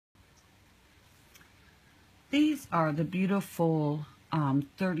These are the beautiful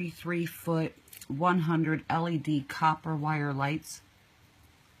 33-foot 100 LED copper wire lights.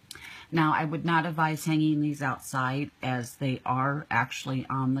 Now, I would not advise hanging these outside, as they are actually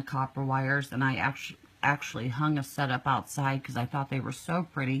on the copper wires, and I actually hung a setup outside because I thought they were so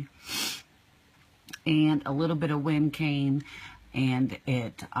pretty. And a little bit of wind came, and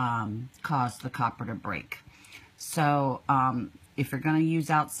it caused the copper to break. So if you're going to use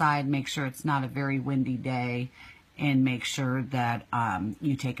outside, make sure it's not a very windy day, and make sure that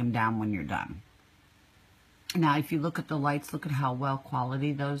you take them down when you're done. Now, if you look at the lights, look at how well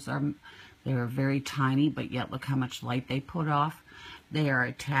quality those are. They're very tiny, but yet look how much light they put off. They are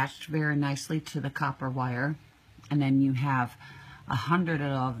attached very nicely to the copper wire. And then you have 100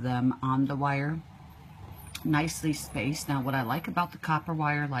 of them on the wire, nicely spaced. Now, what I like about the copper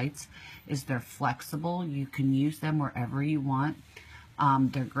wire lights is they're flexible. You can use them wherever you want.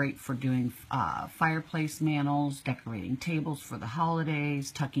 They're great for doing fireplace mantles, decorating tables for the holidays,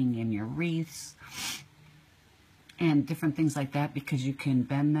 tucking in your wreaths, and different things like that, because you can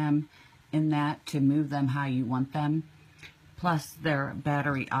bend them in that to move them how you want them. Plus, they're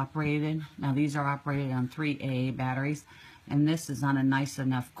battery operated. Now, these are operated on 3 AA batteries, and this is on a nice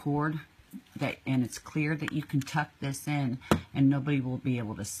enough cord that, and it's clear that you can tuck this in and nobody will be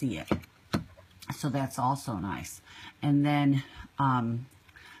able to see it. So that's also nice. And then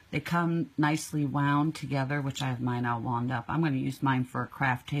they come nicely wound together, which I have mine all wound up. I'm going to use mine for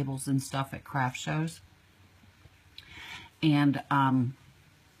craft tables and stuff at craft shows. And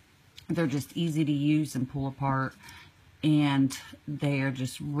they're just easy to use and pull apart, and they are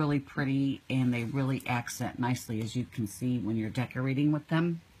just really pretty, and they really accent nicely, as you can see when you're decorating with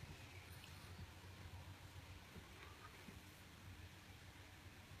them.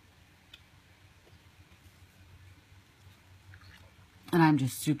 And I'm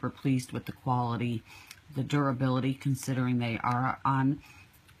just super pleased with the quality, the durability, considering they are on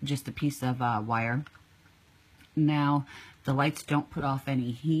just a piece of wire. Now, the lights don't put off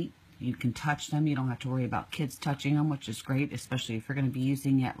any heat. You can touch them. You don't have to worry about kids touching them, which is great, especially if you're going to be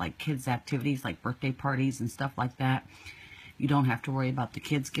using it like kids' activities, like birthday parties and stuff like that. You don't have to worry about the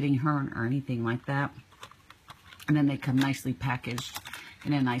kids getting hurt or anything like that. And then they come nicely packaged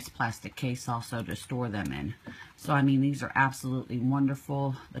in a nice plastic case also to store them in. So, I mean, these are absolutely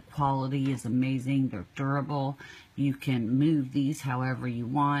wonderful. The quality is amazing. They're durable. You can move these however you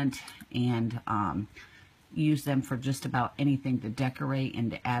want, and use them for just about anything to decorate and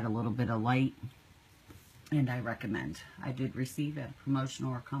to add a little bit of light. And I recommend. I did receive at a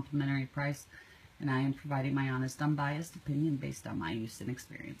promotional or complimentary price, and I am providing my honest, unbiased opinion based on my use and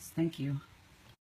experience. Thank you.